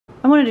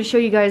wanted to show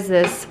you guys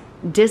this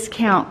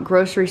discount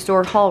grocery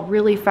store haul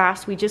really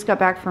fast. We just got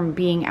back from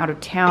being out of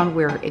town.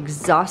 We're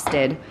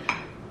exhausted,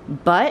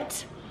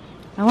 but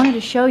I wanted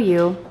to show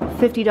you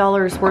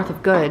 $50 worth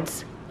of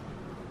goods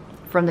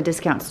from the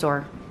discount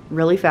store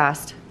really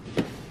fast.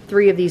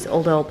 3 of these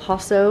Old El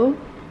Paso.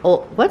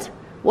 What?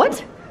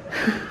 What?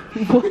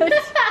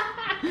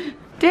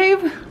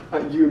 Dave?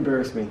 You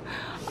embarrass me.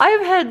 I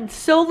have had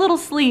so little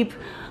sleep.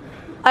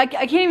 I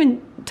can't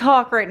even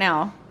talk right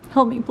now.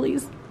 Help me,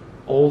 please.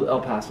 Old El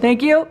Paso.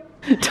 Thank you.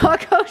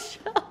 Taco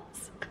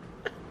shells.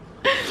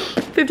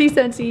 50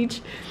 cents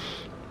each.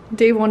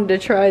 Dave wanted to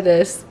try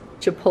this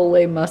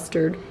Chipotle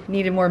mustard.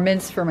 Needed more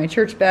mints for my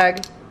church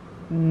bag.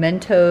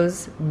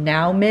 Mentos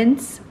Now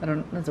Mints. I don't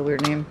know, that's a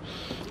weird name.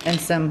 And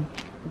some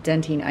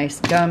Dentine Ice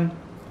gum.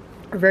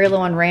 We're very low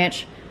on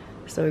ranch,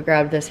 so we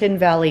grabbed this Hidden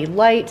Valley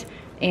Light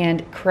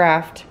and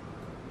Kraft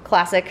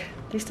Classic.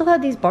 They still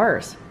had these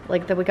bars,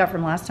 like that we got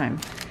from last time.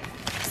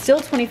 Still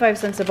 25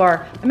 cents a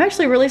bar. I'm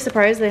actually really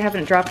surprised they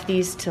haven't dropped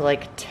these to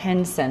like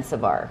 10 cents a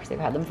bar, because they've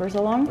had them for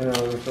so long. I know,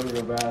 they're starting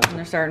to go bad. And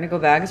they're starting to go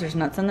bad because there's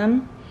nuts in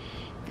them.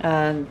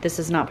 This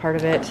is not part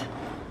of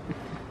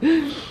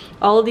it.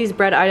 All of these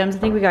bread items, I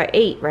think we got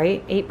 8,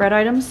 right? 8 bread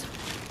items?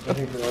 I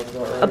think that's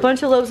about right. A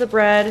bunch of loaves of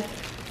bread.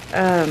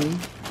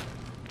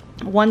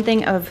 1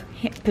 thing of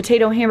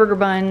potato hamburger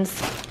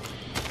buns.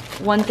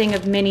 1 thing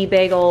of mini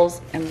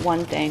bagels. And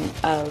 1 thing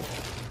of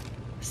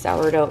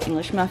sourdough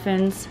English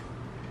muffins.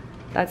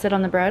 That's it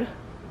on the bread?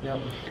 Yep.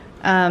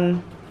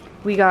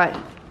 We got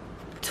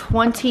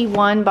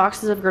 21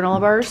 boxes of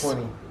granola bars.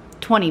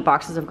 20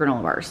 boxes of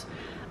granola bars.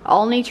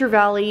 All Nature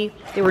Valley.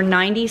 They were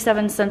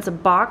 97 cents a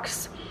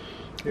box.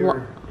 They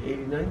were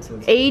 89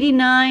 cents.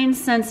 89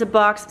 cents a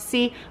box.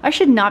 See, I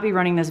should not be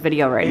running this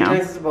video right now.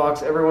 89 cents a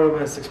box. Every one of them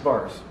has 6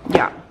 bars.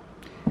 Yeah.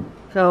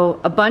 So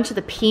a bunch of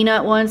the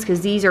peanut ones,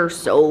 because these are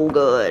so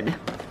good.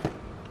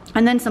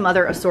 And then some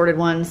other assorted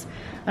ones.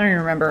 I don't even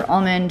remember.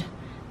 Almond,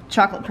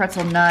 chocolate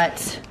pretzel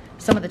nut,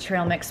 some of the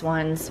trail mix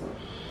ones.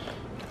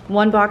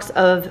 1 box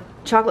of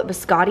chocolate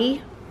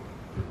biscotti.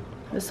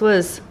 This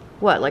was,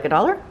 what, like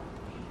 $1?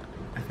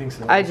 I think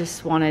so. I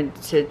just wanted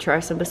to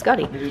try some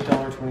biscotti. Maybe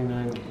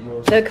 $1.29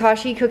 most. The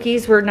Kashi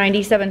cookies were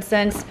 97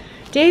 cents.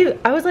 Dave,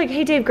 I was like,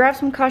 hey Dave, grab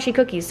some Kashi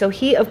cookies. So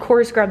he, of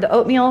course, grabbed the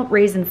oatmeal,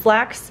 raisin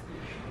flax,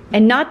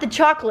 and not the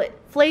chocolate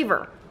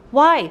flavor.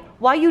 Why?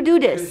 Why you do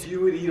this? Because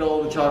you would eat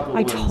all the chocolate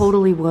I ones.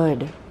 totally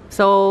would.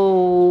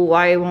 So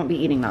I won't be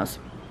eating those.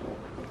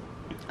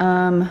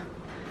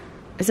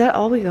 Is that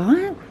all we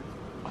got?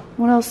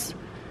 What else?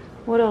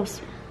 What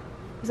else?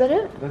 Is that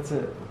it? That's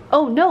it.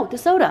 Oh no, the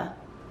soda.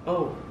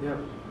 Oh, yeah.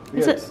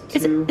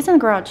 It's in the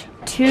garage.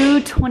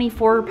 2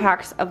 24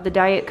 packs of the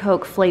Diet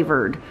Coke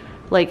flavored.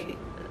 Like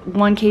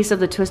 1 case of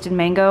the Twisted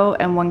Mango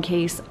and 1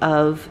 case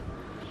of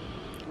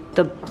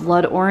the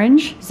Blood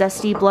Orange,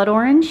 Zesty Blood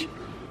Orange.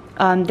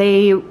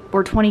 They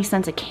were 20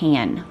 cents a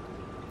can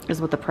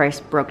is what the price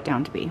broke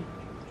down to be.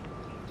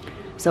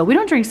 So we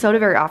don't drink soda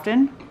very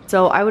often.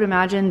 So I would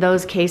imagine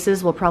those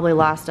cases will probably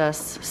last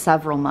us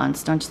several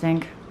months, don't you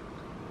think?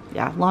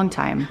 Yeah, long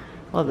time.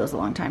 Love those a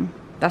long time.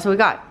 That's what we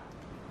got.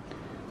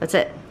 That's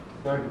it.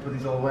 Now I can put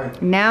these all away.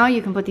 Now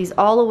you can put these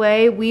all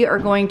away. We are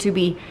going to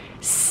be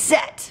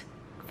set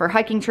for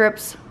hiking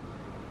trips.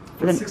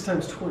 What's 6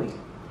 times 20?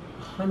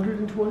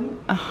 120?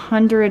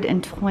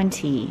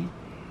 120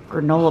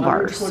 granola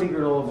bars. 120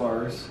 granola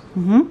bars.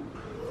 Mm-hmm.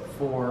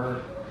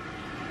 For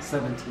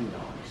 $17.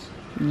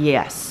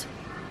 Yes,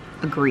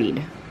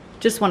 agreed.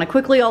 Just want to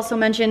quickly also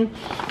mention,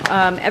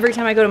 every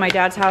time I go to my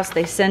dad's house,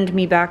 they send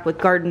me back with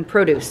garden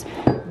produce.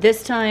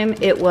 This time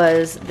it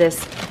was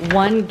this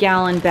 1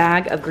 gallon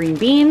bag of green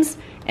beans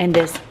and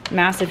this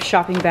massive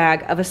shopping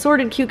bag of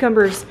assorted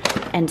cucumbers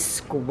and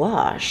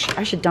squash.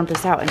 I should dump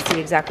this out and see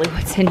exactly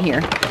what's in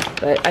here.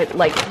 But I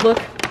like,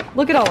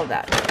 look at all of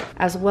that.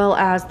 As well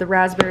as the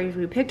raspberries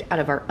we picked out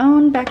of our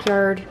own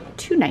backyard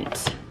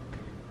tonight.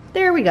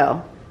 There we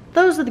go.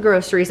 Those are the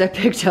groceries I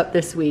picked up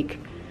this week.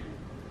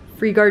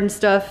 Free garden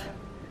stuff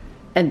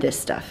and this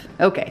stuff.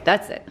 Okay,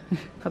 that's it.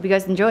 Hope you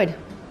guys enjoyed.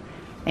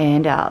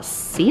 And I'll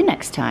see you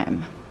next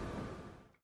time.